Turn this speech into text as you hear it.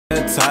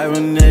type of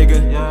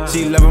nigga.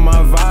 She loving my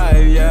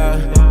vibe, yeah.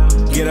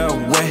 Get up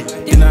wet,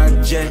 then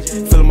I jet.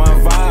 Feeling my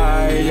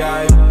vibe,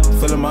 yeah.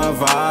 Feeling my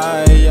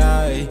vibe,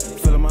 yeah.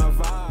 Feeling my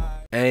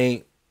vibe.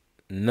 Ain't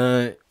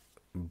none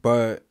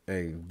but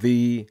a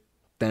V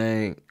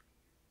thing,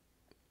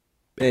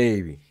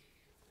 baby.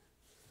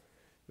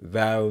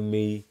 Vibe with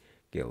me,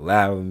 get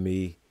live with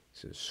me,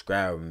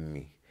 subscribe with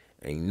me.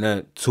 Ain't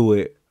nothing to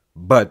it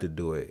but to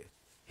do it.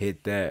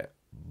 Hit that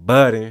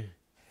button,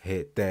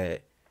 hit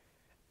that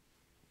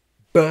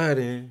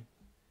button,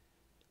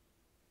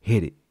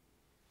 hit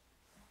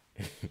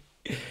it.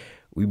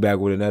 We back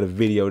with another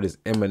video. This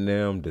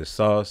Eminem, the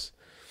sauce.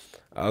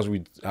 I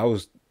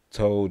was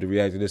told to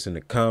react to this in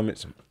the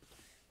comments.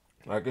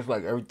 Like, it's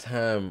like every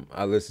time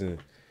I listen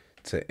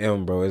to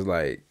M, bro, it's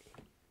like,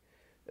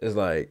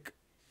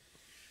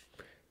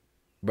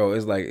 bro,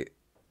 it's like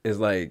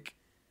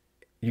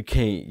you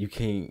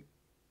can't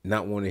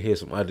not want to hear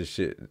some other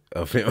shit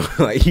of him.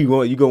 Like, you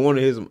gonna want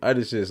to hear some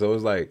other shit. So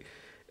it's like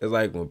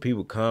when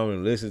people come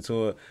and listen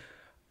to it,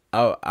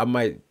 I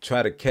might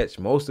try to catch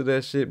most of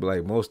that shit, but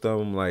like most of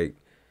them, like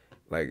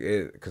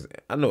it, cause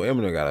I know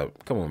Eminem got a,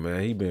 come on,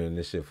 man, he been in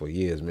this shit for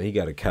years, man. He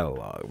got a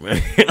catalog,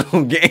 man.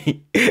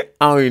 Okay,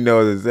 I don't even know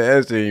what to say.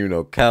 That shit ain't even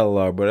no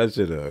catalog, but that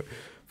shit,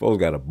 folks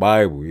got a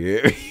Bible,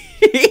 yeah.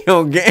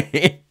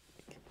 Okay.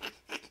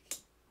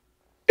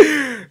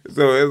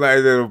 So it's like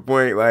to the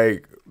point,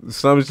 like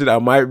some shit I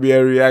might be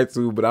able to react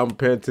to, but I'm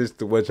paying attention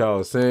to what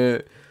y'all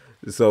saying.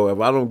 So if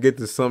I don't get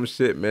to some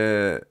shit,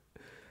 man,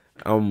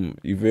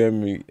 you feel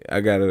me?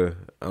 I gotta,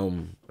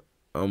 I'm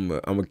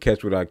gonna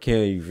catch what I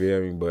can, you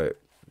feel me? But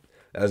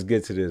let's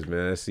get to this,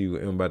 man. Let's see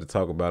what I'm about to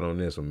talk about on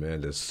this one,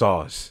 man. The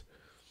sauce.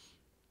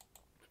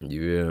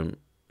 You feel me?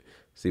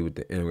 See what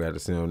the M got to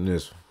say on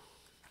this one.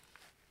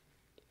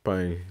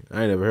 Probably,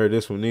 I ain't never heard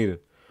this one either.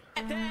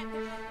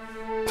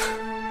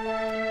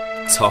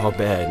 It's all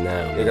bad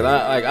now. Yeah,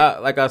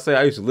 cause like I say,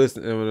 I used to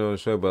listen to Eminem on the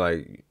show, but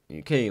like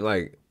you can't,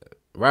 like,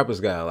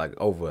 rappers got like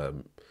over,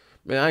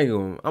 man, I ain't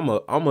gonna,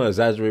 I'm gonna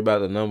exaggerate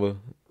about the number.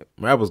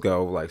 Rappers got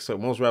over, like, so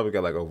most rappers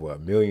got like over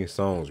 1 million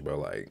songs, bro.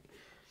 Like,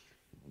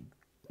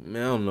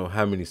 man, I don't know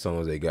how many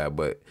songs they got,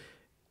 but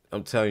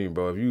I'm telling you,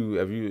 bro, if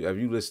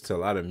you listen to a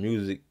lot of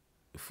music,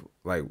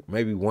 like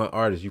maybe one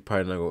artist, you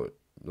probably not gonna,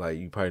 like,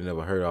 you probably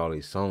never heard all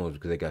these songs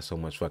because they got so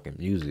much fucking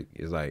music.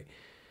 It's like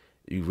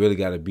you really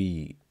gotta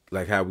be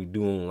like how we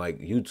do on like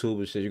YouTube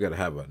and shit. You gotta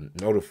have a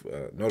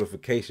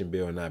notification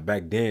bell. Now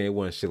back then it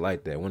wasn't shit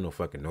like that. It wasn't no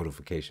fucking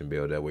notification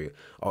bell that way.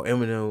 Or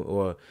Eminem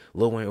or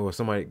Lil Wayne or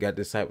somebody got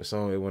this type of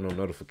song, it wasn't no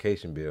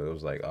notification bell. It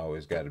was like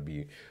always got to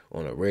be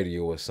on a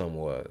radio or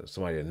somewhere.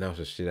 Somebody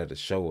announces shit at the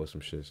show or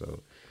some shit.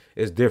 So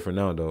it's different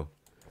now though.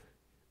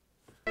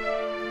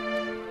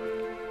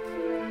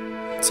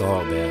 It's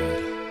all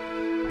bad.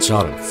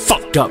 Y'all done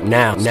fucked up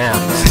now. Yeah.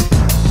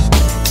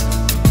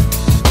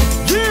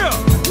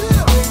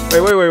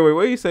 Wait.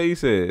 What you say? He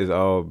said it's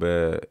all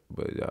bad,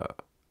 but y'all.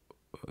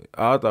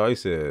 I thought he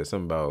said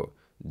something about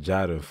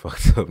Ja done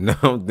fucked up.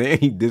 Now then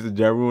he dissed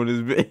Ja Rule on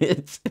his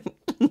bitch.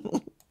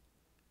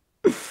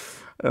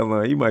 I'm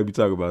like, you might be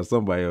talking about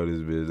somebody on this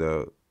bitch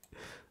though.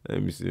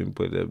 Let me see him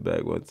put that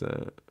back one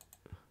time.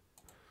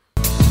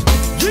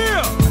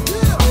 Yeah.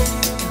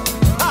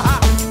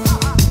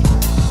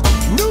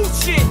 New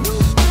shit.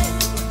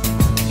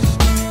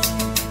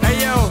 Hey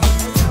yo,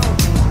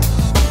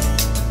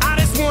 I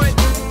just want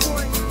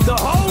the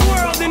whole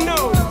world to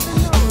know.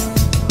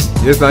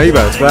 Yes, now you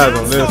about to spaz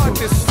on this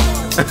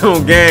one.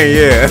 On gang,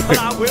 yeah.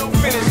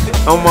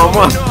 On my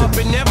mom.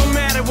 It never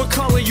mattered what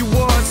color you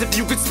was. If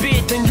you could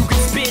spit, then you could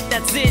spit.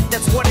 That's it.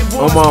 That's what it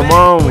was. On my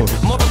mama.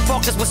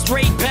 Motherfuckers were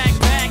straight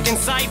back and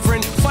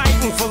ciphering,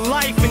 fighting for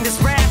life in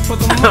this rap for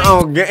the money.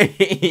 On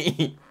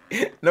gang.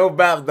 No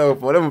bap though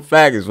for them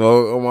faggots,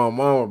 bro. On my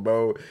mama,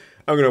 bro.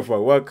 I'm gonna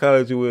fuck what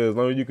color you is. As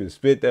long as you can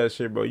spit that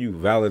shit, bro, you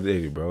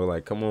validated, bro.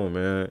 Like, come on,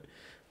 man.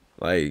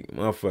 Like,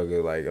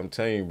 motherfucker, like, I'm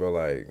telling you, bro,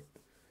 like,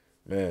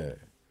 man,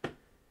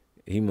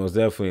 he most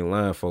definitely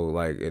lying for,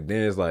 like, and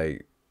then it's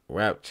like,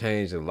 rap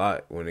changed a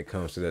lot when it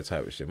comes to that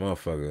type of shit.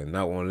 Motherfucker,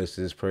 not want to listen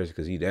to this person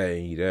because he that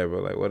and he that,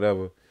 bro, like,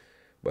 whatever.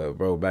 But,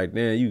 bro, back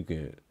then,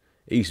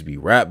 it used to be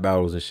rap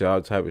battles and shit,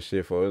 all type of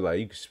shit, for it. Like,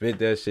 you can spit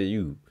that shit,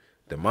 you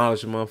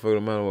demolish a motherfucker no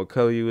matter what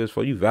color you is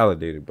for, you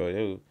validated, bro.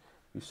 You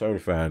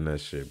certifying that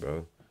shit,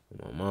 bro.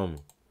 My mama.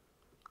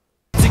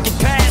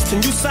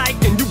 And you psych,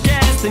 and you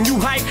gas, and you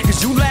hype,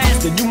 cause you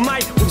last, and you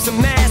might whip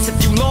some ass.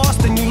 If you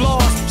lost, then you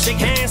lost.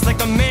 Shake hands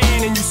like a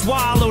man, and you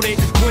swallowed it.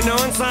 When the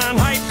unsigned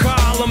hype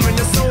column, and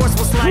the source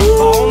was like,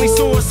 our only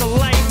source of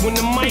light. When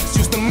the mics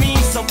used to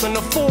mean something,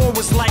 the 4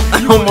 was like,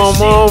 you oh, my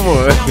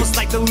mama. Now it's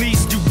like the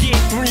least you get,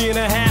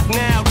 3.5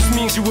 now. This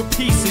means you a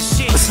piece of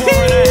shit. 4.5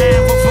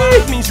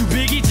 or 5 means you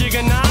Biggie,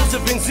 Jigga, Nas,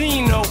 or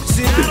Benzino.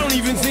 See, I don't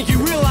even think you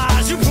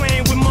realize you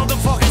playing with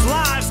motherfuckers'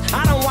 lives.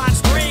 I don't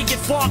watch Dre get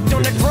fucked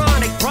on the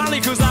chronic,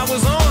 probably cause I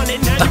was on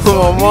it. Now you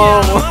oh,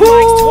 mama. my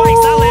mics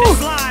twice, I let it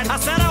slide. I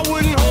said I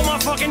wouldn't hold my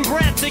fucking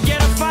breath to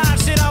get a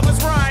 5. Shit, I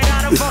was right.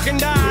 I'd have fucking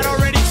died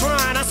already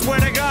trying. I swear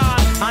to God,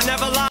 I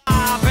never lie.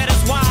 I bet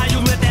that's why you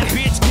let that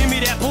bitch give me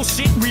that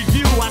bullshit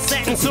review. I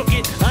sat and took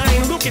it. I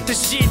ain't look at the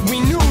shit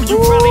we knew. You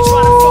probably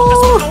try to fuck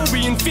us with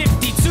Obi in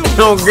 52.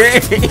 Okay.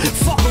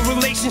 Fuck a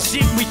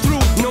relationship we threw.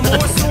 No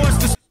more swords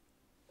for.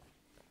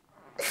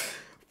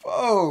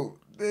 Oh,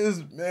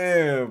 this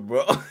man,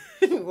 bro.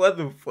 What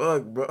the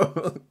fuck,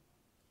 bro?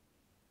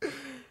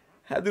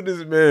 How do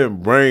this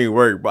man brain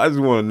work, bro? I just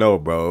want to know,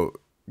 bro.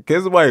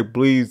 Can somebody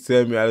please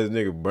tell me how this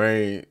nigga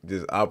brain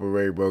just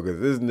operate, bro?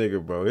 Because this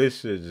nigga, bro, his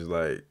shit just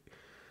like,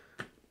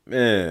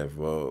 man,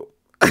 bro.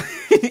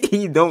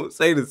 He don't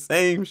say the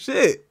same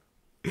shit.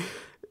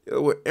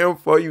 With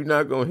info, you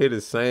not gonna hear the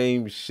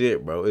same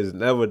shit, bro. It's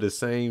never the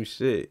same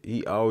shit.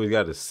 He always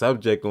got a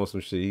subject on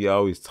some shit. He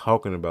always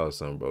talking about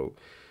something, bro.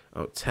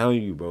 I'm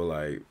telling you, bro,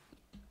 like,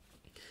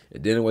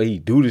 and then the way he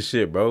do the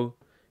shit, bro,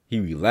 he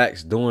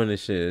relaxed doing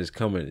this shit. It's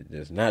coming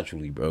just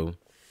naturally, bro.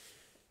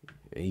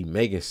 And he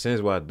making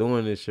sense while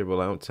doing this shit, bro.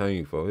 Like, I'm telling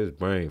you, for his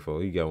brain,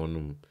 for he got one of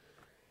them,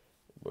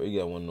 bro, he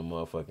got one of them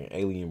motherfucking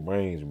alien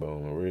brains, bro,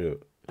 on real.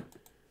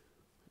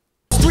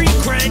 Street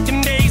cred,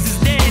 them days is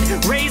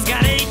dead. Ray's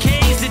got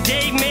AKs, the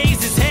Dave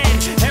Mays his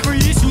head. Every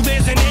issue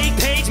there's an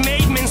 8-page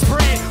made men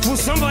spread. Will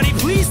somebody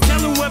please tell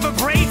whoever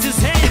braids his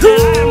head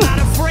that I'm not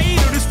afraid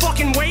of this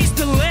fucking waste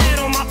of lead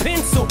on my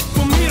pencil.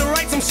 For me to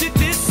write some shit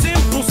this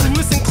simple, so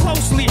listen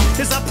closely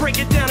as I break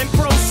it down and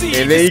proceed.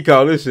 And then he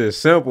call this shit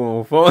simple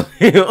on phone.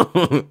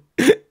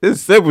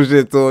 This simple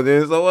shit to him,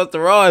 then. So what's the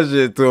raw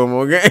shit to him,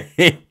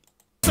 okay?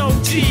 So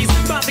geez,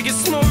 about to get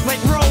smoked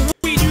like raw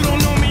weed. You don't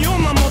know me or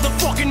my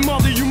motherfucking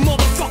mother, you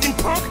motherfucking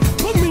punk.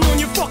 Put me on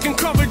your fucking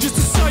cover just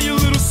to sell your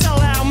little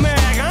sellout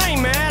mag. I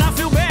ain't mad, I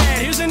feel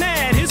bad. Here's an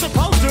ad, here's a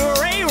poster of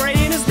Ray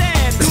and his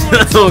dad.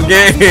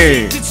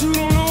 Okay. That you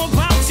don't know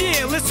about,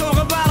 yeah. Let's talk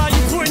about how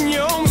you putting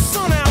your own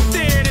son out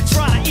there to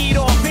try to eat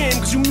off him,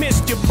 cause you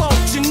missed your boat.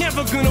 You're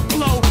never gonna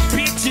blow,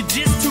 bitch, you're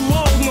just too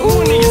old. No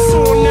wonder you're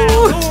sore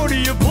now, Lord,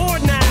 you're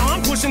bored now.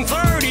 I'm pushing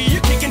 30,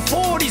 you're kicking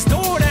 40's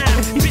door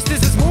down. Bitch,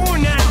 this is war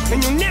now,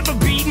 and you'll never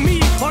beat me.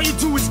 All you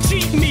do is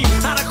cheat me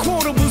out of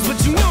quotables, but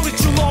you know that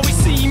you'll always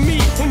see me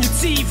on your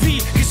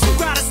TV, cause you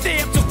gotta stay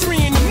up till 3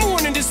 in the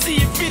morning to see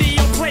a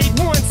video played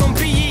once on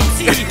BET.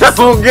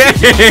 Okay.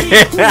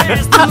 Who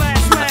has the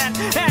last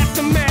laugh?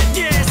 Aftermath,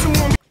 yeah,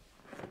 someone.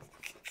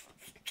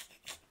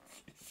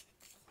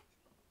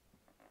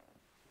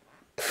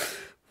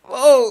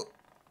 Oh.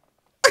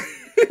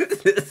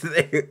 This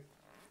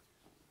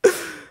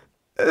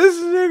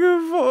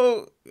nigga,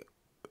 folk.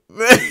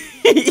 Man,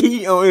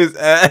 he on his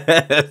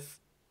ass.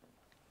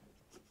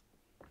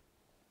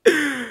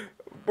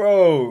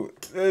 Bro,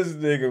 this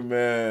nigga,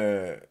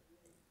 man.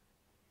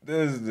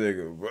 This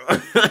nigga, bro.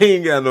 I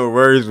ain't got no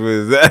words for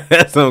his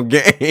ass on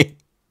game.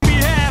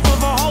 Behalf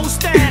of a whole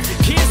staff,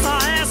 kiss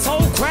our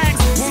asshole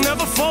cracks. We'll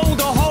never fold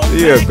a whole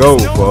He a pack. goat,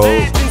 There's no bro.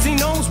 patents, he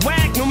knows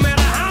whack. No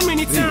matter how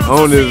many times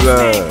on I his, say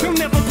his name, he'll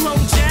never blow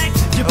jack.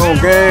 You on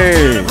better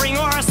game. try to bring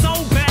RSO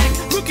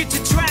back. Look at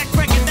your track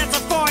record, that's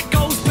how far it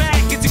goes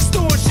back. It's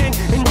extortion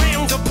and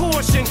rounds a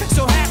portion.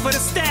 So half of the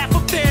staff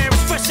up there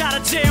is fresh out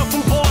of jail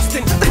from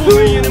Boston.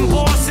 Bullying and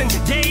bossing,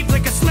 Dave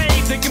like a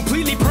slave. They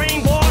completely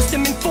brainwashed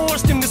him and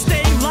forced him to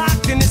stay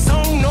locked in his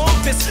own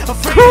office.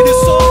 Afraid of the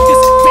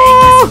softest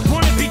Vegas.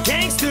 Wanna be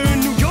gangster in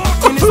New York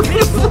and it's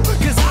pitiful.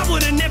 Cause I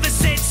would've never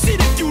said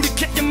shit if you'd have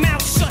kept your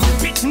mouth shut.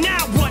 Bitch, now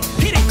what?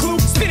 Hit it, glue,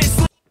 spin it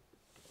slow.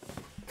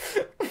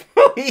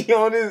 He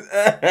on his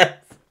ass.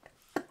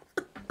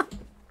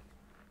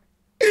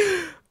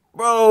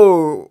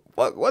 Bro,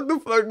 fuck, what the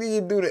fuck did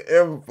you do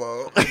to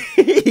info?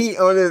 He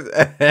on his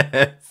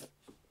ass.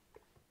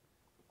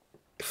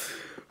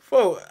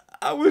 Folks,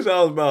 I wish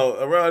I was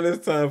about around this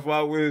time.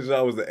 I wish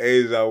I was the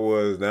age I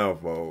was now,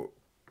 folks.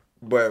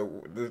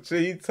 But the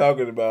shit he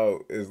talking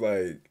about is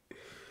like,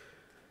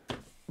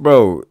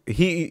 bro,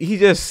 he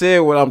just said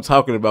what I'm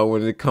talking about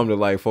when it come to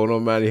like, for no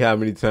matter how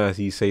many times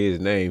he say his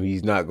name,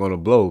 he's not gonna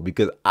blow.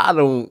 Because I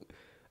don't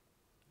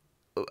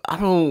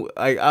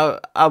like,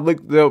 I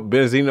looked up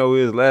Benzino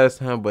his last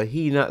time, but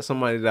he not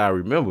somebody that I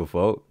remember,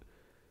 folks.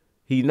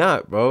 He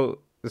not, bro.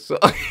 So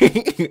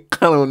I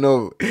don't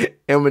know.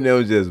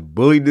 Eminem just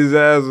bullied his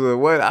ass or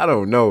what? I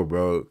don't know,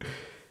 bro.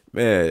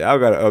 Man, y'all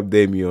gotta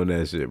update me on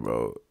that shit,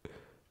 bro.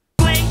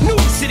 New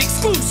shit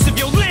exclusive,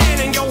 yo land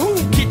and yo who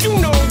kid, you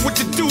know what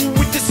to do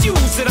with this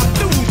use that I'm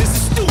through. This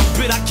is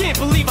stupid. I can't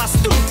believe I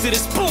stooped to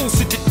this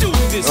bullshit to do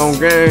this. On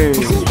game.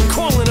 Who you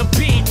calling a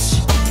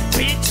bitch?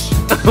 Bitch.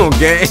 On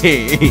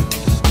game.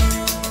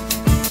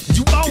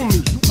 You owe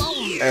me.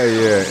 Hey,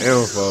 yeah,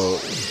 info.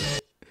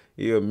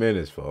 He a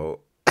menace,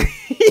 folks.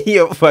 He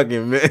a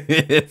fucking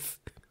menace.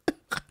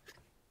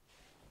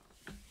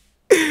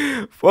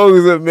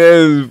 Folks a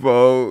menace,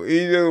 folks.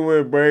 He just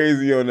went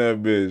crazy on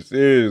that bitch.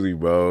 Seriously,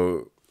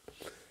 bro.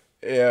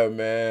 Yeah,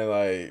 man,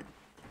 like,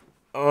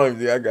 I don't even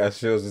think I got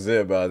shit else to say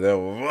about that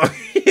one.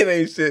 It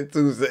ain't shit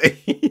to say.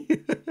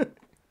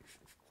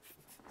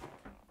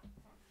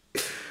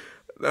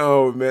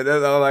 No, man,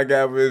 that's all I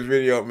got for this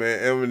video, man.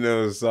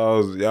 Eminem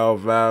songs. Y'all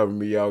vibe with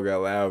me. Y'all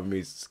got loud with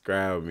me.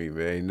 Subscribe with me,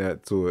 man. Ain't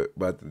nothing to it.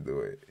 About to do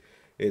it.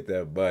 Hit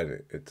that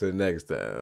button. Until next time.